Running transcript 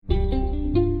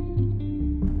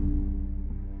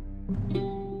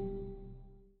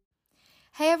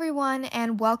everyone,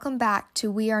 and welcome back to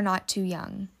We Are Not Too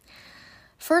Young.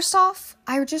 First off,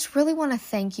 I just really want to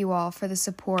thank you all for the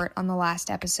support on the last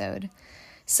episode.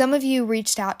 Some of you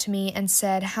reached out to me and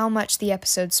said how much the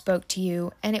episode spoke to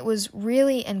you, and it was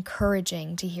really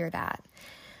encouraging to hear that.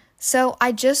 So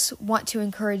I just want to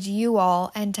encourage you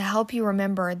all and to help you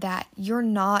remember that you're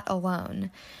not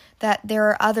alone, that there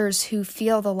are others who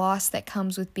feel the loss that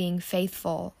comes with being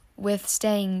faithful, with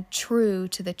staying true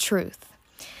to the truth.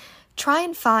 Try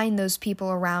and find those people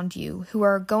around you who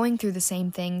are going through the same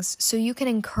things so you can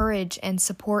encourage and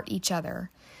support each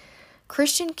other.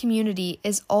 Christian community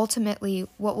is ultimately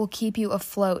what will keep you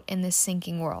afloat in this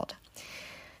sinking world.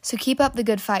 So keep up the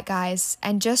good fight, guys,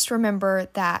 and just remember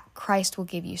that Christ will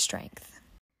give you strength.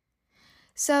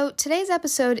 So today's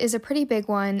episode is a pretty big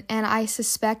one, and I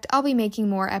suspect I'll be making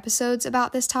more episodes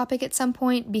about this topic at some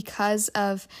point because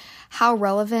of how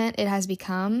relevant it has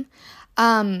become.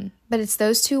 But it's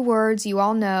those two words you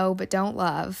all know but don't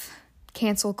love,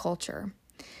 cancel culture.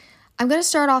 I'm going to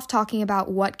start off talking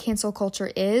about what cancel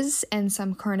culture is and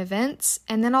some current events,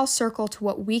 and then I'll circle to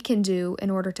what we can do in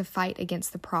order to fight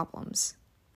against the problems.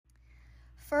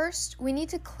 First, we need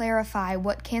to clarify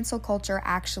what cancel culture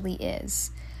actually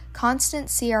is.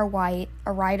 Constance C.R. White,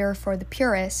 a writer for The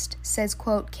Purist, says,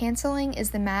 quote, "Canceling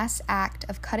is the mass act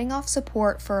of cutting off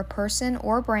support for a person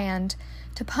or brand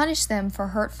to punish them for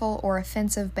hurtful or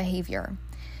offensive behavior.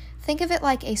 Think of it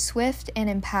like a swift and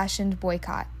impassioned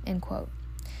boycott," end quote.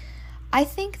 I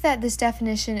think that this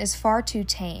definition is far too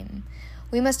tame.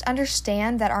 We must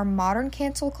understand that our modern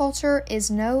cancel culture is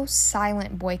no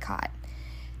silent boycott.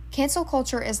 Cancel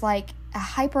culture is like a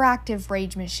hyperactive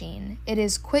rage machine. It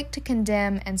is quick to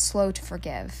condemn and slow to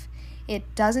forgive.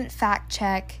 It doesn't fact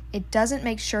check. It doesn't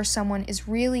make sure someone is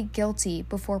really guilty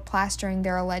before plastering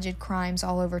their alleged crimes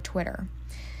all over Twitter.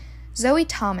 Zoe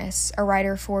Thomas, a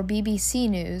writer for BBC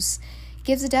News,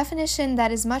 gives a definition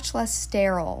that is much less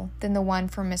sterile than the one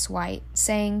from Miss White,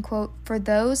 saying, quote, "For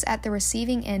those at the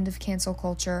receiving end of cancel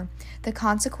culture, the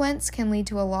consequence can lead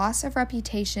to a loss of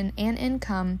reputation and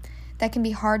income that can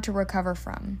be hard to recover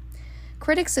from.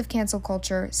 Critics of cancel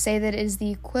culture say that it is the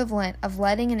equivalent of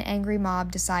letting an angry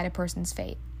mob decide a person's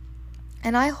fate."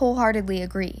 And I wholeheartedly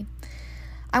agree.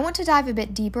 I want to dive a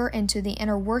bit deeper into the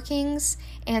inner workings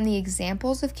and the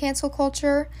examples of cancel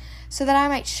culture so that I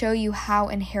might show you how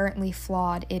inherently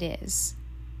flawed it is.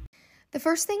 The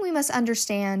first thing we must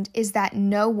understand is that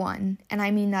no one, and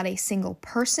I mean not a single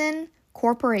person,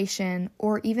 corporation,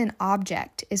 or even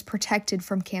object, is protected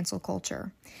from cancel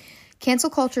culture.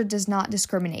 Cancel culture does not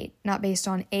discriminate, not based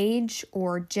on age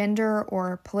or gender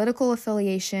or political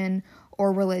affiliation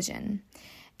or religion.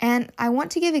 And I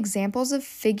want to give examples of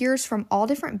figures from all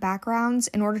different backgrounds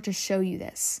in order to show you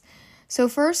this. So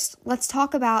first, let's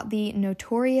talk about the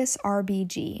notorious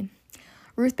RBG.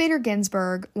 Ruth Bader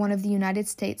Ginsburg, one of the United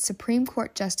States Supreme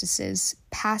Court justices,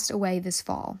 passed away this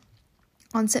fall.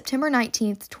 On September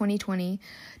 19th, 2020,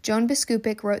 Joan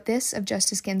Biskupic wrote this of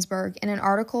Justice Ginsburg in an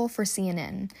article for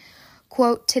CNN.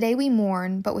 Quote, "Today we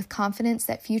mourn, but with confidence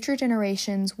that future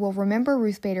generations will remember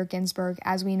Ruth Bader Ginsburg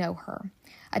as we know her,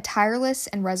 a tireless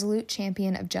and resolute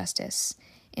champion of justice,"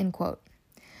 end quote.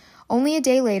 Only a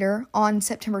day later, on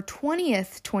September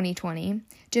 20th, 2020,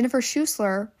 Jennifer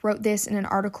Schuessler wrote this in an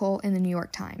article in the New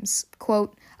York Times.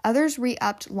 Quote, "Others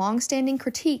re-upped long-standing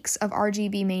critiques of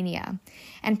RGB mania,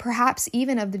 and perhaps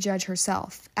even of the judge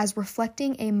herself, as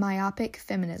reflecting a myopic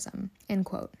feminism," end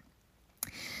quote.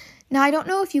 Now, I don't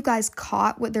know if you guys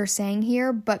caught what they're saying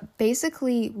here, but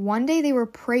basically, one day they were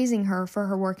praising her for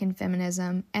her work in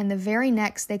feminism, and the very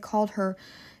next they called her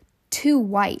too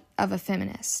white of a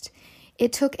feminist.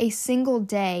 It took a single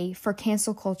day for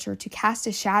cancel culture to cast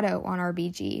a shadow on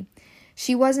RBG.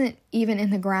 She wasn't even in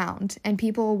the ground, and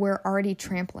people were already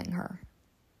trampling her.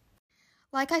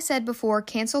 Like I said before,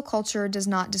 cancel culture does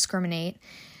not discriminate.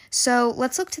 So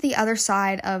let's look to the other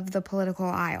side of the political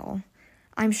aisle.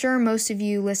 I'm sure most of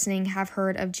you listening have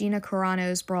heard of Gina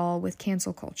Carano's brawl with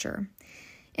cancel culture.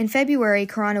 In February,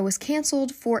 Carano was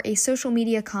canceled for a social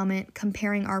media comment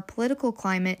comparing our political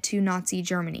climate to Nazi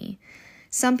Germany.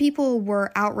 Some people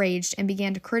were outraged and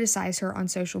began to criticize her on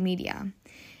social media.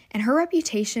 And her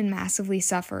reputation massively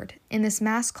suffered. In this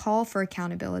mass call for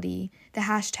accountability, the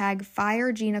hashtag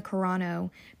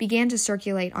 #FireGinaCarano began to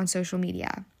circulate on social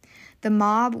media. The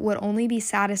mob would only be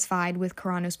satisfied with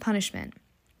Carano's punishment.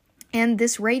 And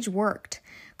this rage worked.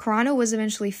 Carano was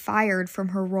eventually fired from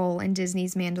her role in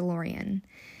Disney's Mandalorian.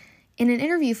 In an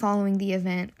interview following the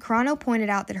event, Carano pointed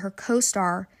out that her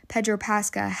co-star, Pedro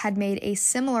Pascal, had made a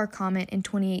similar comment in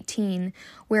 2018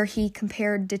 where he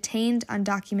compared detained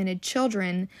undocumented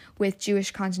children with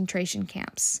Jewish concentration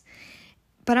camps.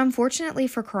 But unfortunately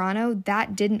for Carano,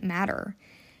 that didn't matter.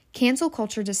 Cancel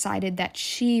culture decided that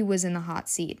she was in the hot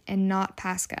seat and not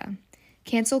Pascha.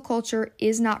 Cancel culture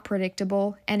is not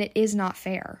predictable and it is not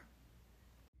fair.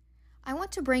 I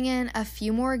want to bring in a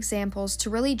few more examples to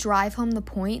really drive home the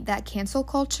point that cancel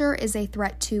culture is a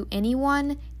threat to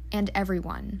anyone and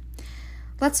everyone.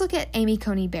 Let's look at Amy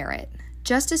Coney Barrett.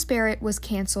 Justice Barrett was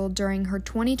canceled during her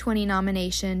 2020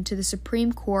 nomination to the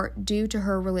Supreme Court due to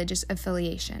her religious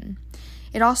affiliation.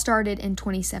 It all started in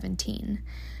 2017.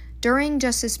 During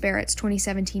Justice Barrett's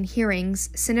 2017 hearings,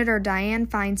 Senator Dianne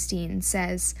Feinstein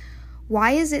says,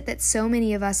 "Why is it that so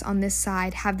many of us on this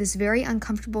side have this very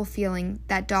uncomfortable feeling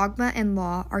that dogma and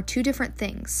law are two different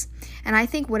things? And I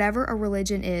think whatever a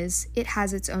religion is, it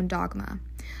has its own dogma.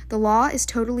 The law is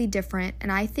totally different,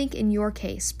 and I think in your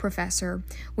case, Professor,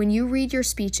 when you read your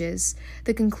speeches,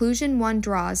 the conclusion one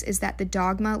draws is that the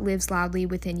dogma lives loudly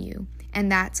within you,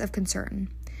 and that's of concern."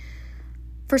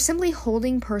 For simply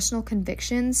holding personal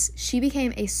convictions, she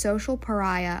became a social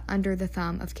pariah under the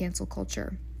thumb of cancel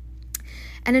culture.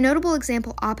 And a notable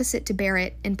example opposite to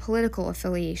Barrett in political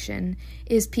affiliation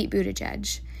is Pete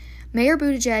Buttigieg. Mayor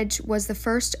Buttigieg was the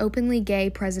first openly gay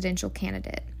presidential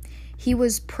candidate. He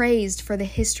was praised for the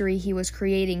history he was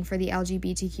creating for the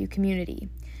LGBTQ community.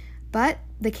 But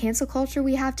the cancel culture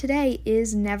we have today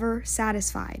is never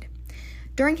satisfied.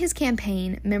 During his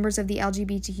campaign, members of the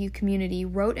LGBTQ community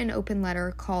wrote an open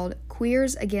letter called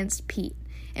Queers Against Pete,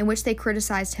 in which they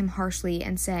criticized him harshly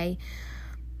and say,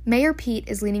 "Mayor Pete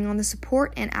is leaning on the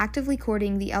support and actively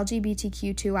courting the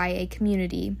LGBTQ2IA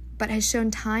community, but has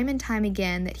shown time and time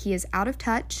again that he is out of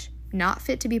touch, not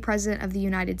fit to be president of the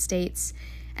United States,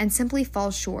 and simply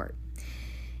falls short."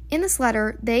 In this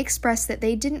letter, they expressed that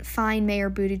they didn't find Mayor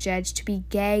Buttigieg to be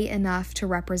gay enough to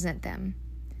represent them.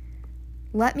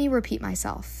 Let me repeat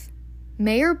myself.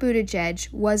 Mayor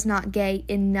Buttigieg was not gay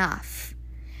enough.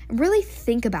 Really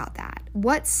think about that.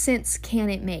 What sense can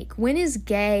it make? When is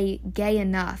gay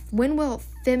enough? When will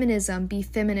feminism be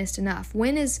feminist enough?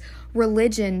 When is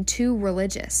religion too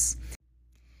religious?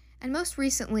 And most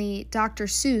recently, Dr.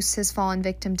 Seuss has fallen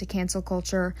victim to cancel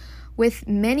culture, with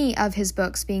many of his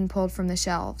books being pulled from the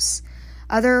shelves.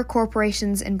 Other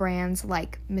corporations and brands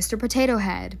like Mr. Potato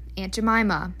Head, Aunt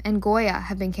Jemima, and Goya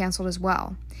have been canceled as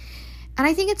well. And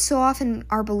I think it's so often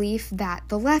our belief that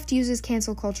the left uses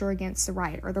cancel culture against the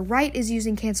right, or the right is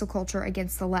using cancel culture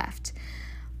against the left.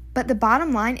 But the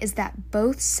bottom line is that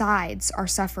both sides are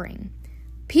suffering.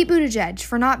 Pete Buttigieg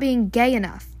for not being gay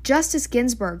enough, Justice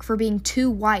Ginsburg for being too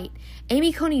white,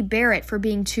 Amy Coney Barrett for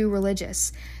being too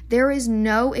religious. There is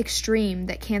no extreme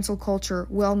that cancel culture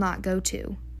will not go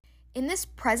to. In this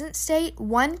present state,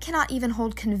 one cannot even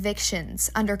hold convictions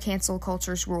under cancel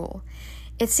culture's rule.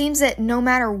 It seems that no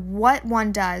matter what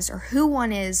one does or who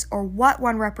one is or what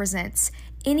one represents,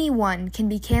 anyone can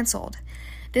be canceled.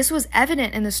 This was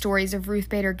evident in the stories of Ruth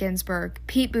Bader Ginsburg,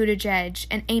 Pete Buttigieg,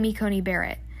 and Amy Coney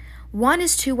Barrett. One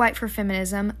is too white for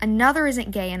feminism, another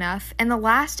isn't gay enough, and the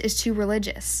last is too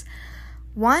religious.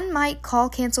 One might call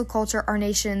cancel culture our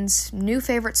nation's new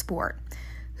favorite sport.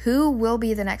 Who will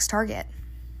be the next target?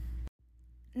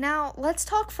 Now, let's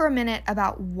talk for a minute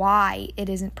about why it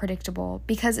isn't predictable,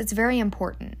 because it's very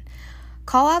important.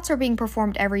 Callouts are being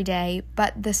performed every day,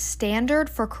 but the standard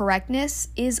for correctness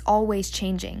is always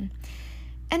changing.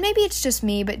 And maybe it's just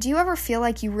me, but do you ever feel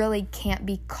like you really can't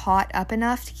be caught up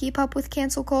enough to keep up with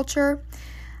cancel culture?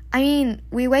 I mean,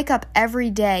 we wake up every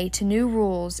day to new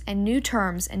rules and new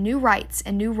terms and new rights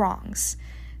and new wrongs.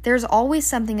 There's always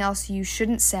something else you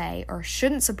shouldn't say or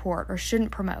shouldn't support or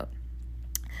shouldn't promote.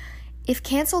 If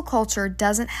cancel culture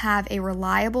doesn't have a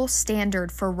reliable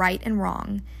standard for right and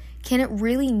wrong, can it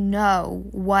really know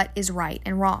what is right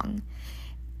and wrong?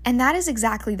 And that is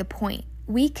exactly the point.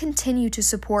 We continue to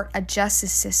support a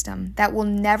justice system that will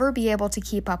never be able to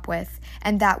keep up with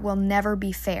and that will never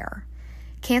be fair.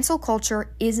 Cancel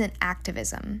culture isn't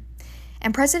activism.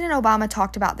 And President Obama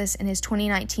talked about this in his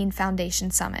 2019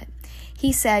 Foundation Summit.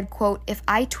 He said, quote, "If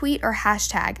I tweet or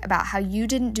hashtag about how you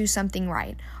didn't do something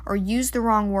right or use the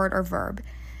wrong word or verb,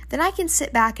 then I can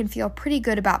sit back and feel pretty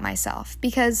good about myself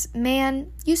because,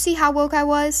 man, you see how woke I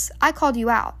was? I called you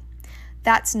out.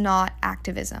 That's not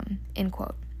activism," end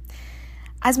quote.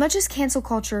 As much as cancel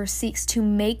culture seeks to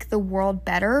make the world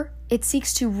better, it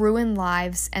seeks to ruin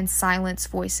lives and silence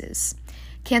voices.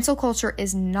 Cancel culture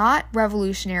is not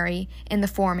revolutionary in the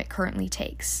form it currently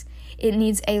takes. It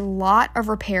needs a lot of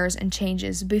repairs and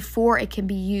changes before it can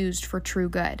be used for true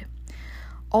good.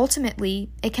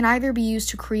 Ultimately, it can either be used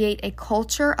to create a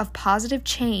culture of positive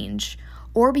change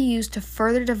or be used to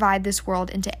further divide this world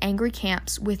into angry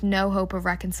camps with no hope of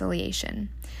reconciliation.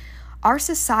 Our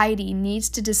society needs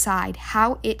to decide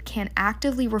how it can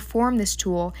actively reform this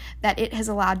tool that it has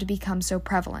allowed to become so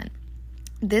prevalent.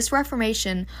 This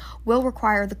reformation will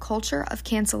require the culture of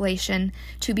cancellation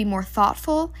to be more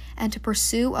thoughtful and to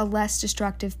pursue a less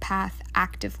destructive path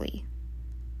actively.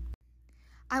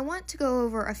 I want to go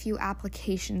over a few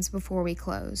applications before we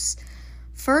close.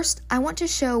 First, I want to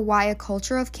show why a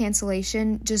culture of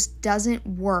cancellation just doesn't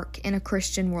work in a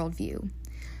Christian worldview.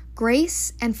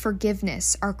 Grace and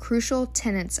forgiveness are crucial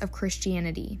tenets of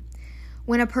Christianity.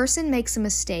 When a person makes a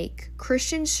mistake,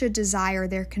 Christians should desire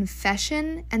their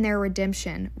confession and their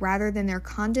redemption rather than their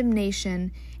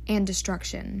condemnation and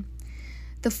destruction.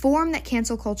 The form that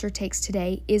cancel culture takes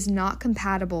today is not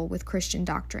compatible with Christian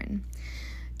doctrine.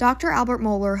 Dr. Albert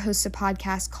Mohler hosts a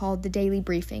podcast called The Daily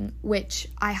Briefing, which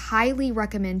I highly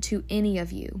recommend to any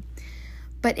of you.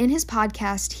 But in his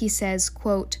podcast, he says,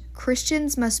 quote,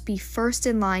 "Christians must be first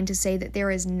in line to say that there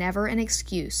is never an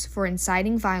excuse for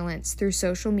inciting violence through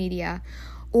social media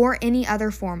or any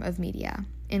other form of media,"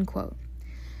 end quote.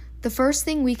 The first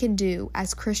thing we can do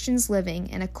as Christians living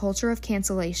in a culture of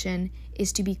cancellation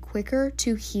is to be quicker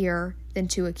to hear than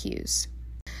to accuse.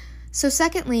 So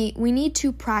secondly, we need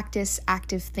to practice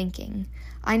active thinking.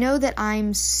 I know that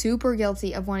I'm super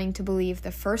guilty of wanting to believe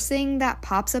the first thing that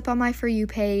pops up on my For You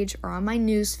page or on my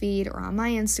newsfeed or on my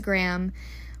Instagram.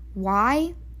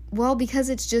 Why? Well, because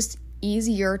it's just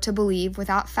easier to believe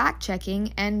without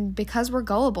fact-checking and because we're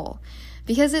gullible.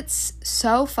 Because it's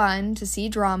so fun to see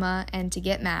drama and to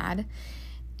get mad.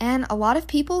 And a lot of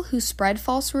people who spread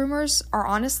false rumors are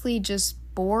honestly just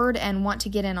bored and want to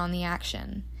get in on the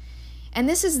action. And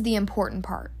this is the important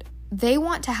part. They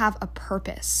want to have a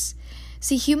purpose.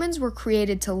 See, humans were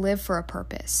created to live for a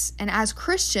purpose, and as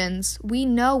Christians, we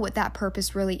know what that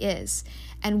purpose really is,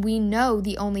 and we know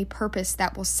the only purpose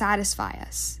that will satisfy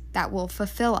us, that will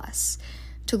fulfill us,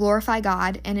 to glorify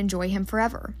God and enjoy Him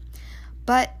forever.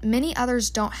 But many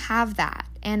others don't have that,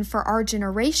 and for our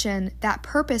generation, that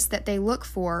purpose that they look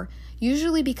for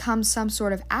usually becomes some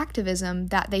sort of activism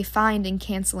that they find in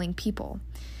canceling people.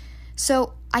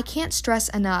 So I can't stress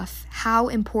enough how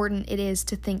important it is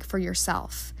to think for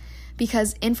yourself,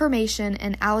 because information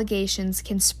and allegations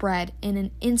can spread in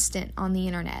an instant on the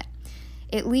internet.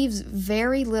 It leaves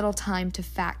very little time to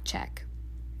fact check.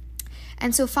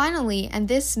 And so finally, and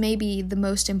this may be the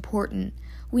most important,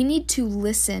 we need to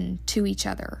listen to each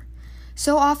other.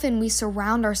 So often we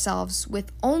surround ourselves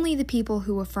with only the people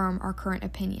who affirm our current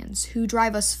opinions, who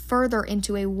drive us further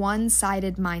into a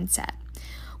one-sided mindset.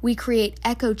 We create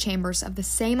echo chambers of the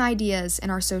same ideas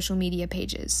in our social media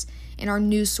pages, in our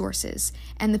news sources,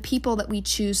 and the people that we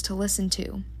choose to listen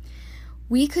to.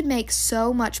 We could make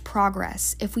so much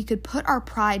progress if we could put our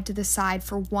pride to the side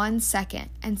for 1 second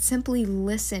and simply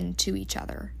listen to each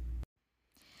other.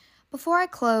 Before I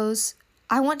close,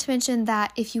 I want to mention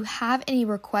that if you have any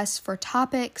requests for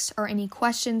topics or any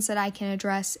questions that I can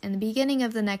address in the beginning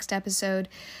of the next episode,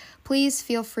 please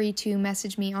feel free to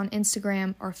message me on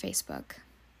Instagram or Facebook.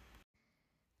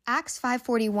 Acts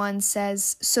 5:41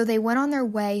 says, "So they went on their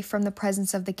way from the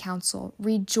presence of the council,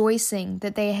 rejoicing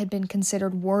that they had been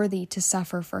considered worthy to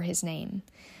suffer for his name."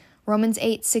 Romans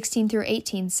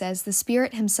 8:16-18 says, "The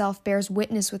Spirit himself bears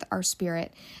witness with our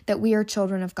spirit that we are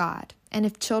children of God. And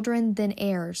if children, then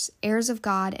heirs, heirs of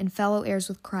God and fellow heirs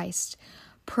with Christ,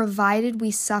 provided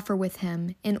we suffer with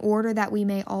him, in order that we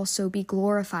may also be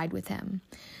glorified with him.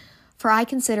 For I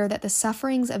consider that the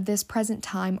sufferings of this present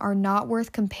time are not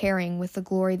worth comparing with the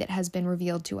glory that has been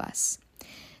revealed to us."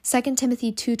 2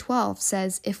 Timothy 2:12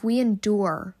 says, "If we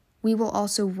endure, we will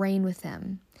also reign with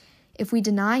him. If we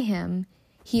deny him,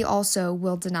 he also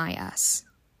will deny us."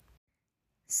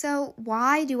 So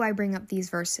why do I bring up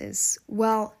these verses?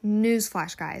 Well,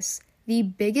 newsflash, guys. The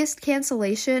biggest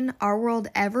cancellation our world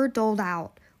ever doled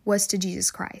out was to Jesus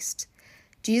Christ.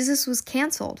 Jesus was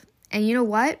canceled, and you know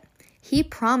what? He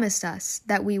promised us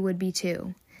that we would be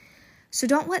too. So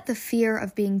don't let the fear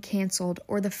of being canceled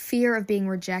or the fear of being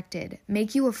rejected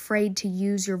make you afraid to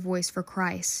use your voice for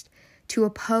Christ, to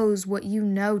oppose what you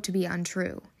know to be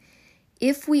untrue.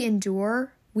 If we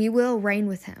endure, we will reign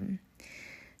with him.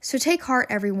 So take heart,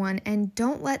 everyone, and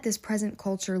don't let this present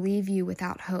culture leave you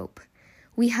without hope.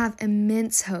 We have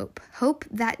immense hope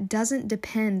that doesn't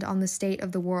depend on the state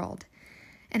of the world.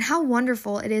 And how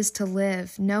wonderful it is to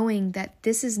live knowing that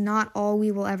this is not all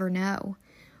we will ever know.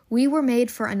 We were made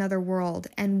for another world,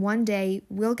 and one day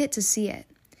we'll get to see it.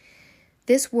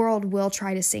 This world will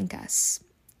try to sink us.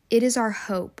 It is our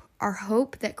hope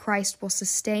that Christ will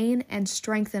sustain and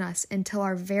strengthen us until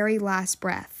our very last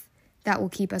breath, that will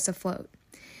keep us afloat.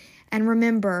 And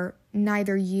remember,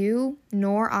 neither you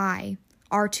nor I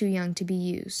are too young to be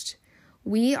used.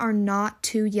 We are not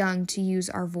too young to use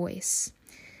our voice.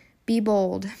 Be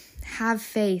bold, have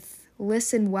faith,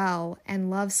 listen well, and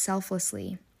love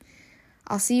selflessly.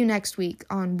 I'll see you next week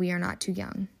on We Are Not Too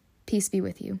Young. Peace be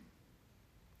with you.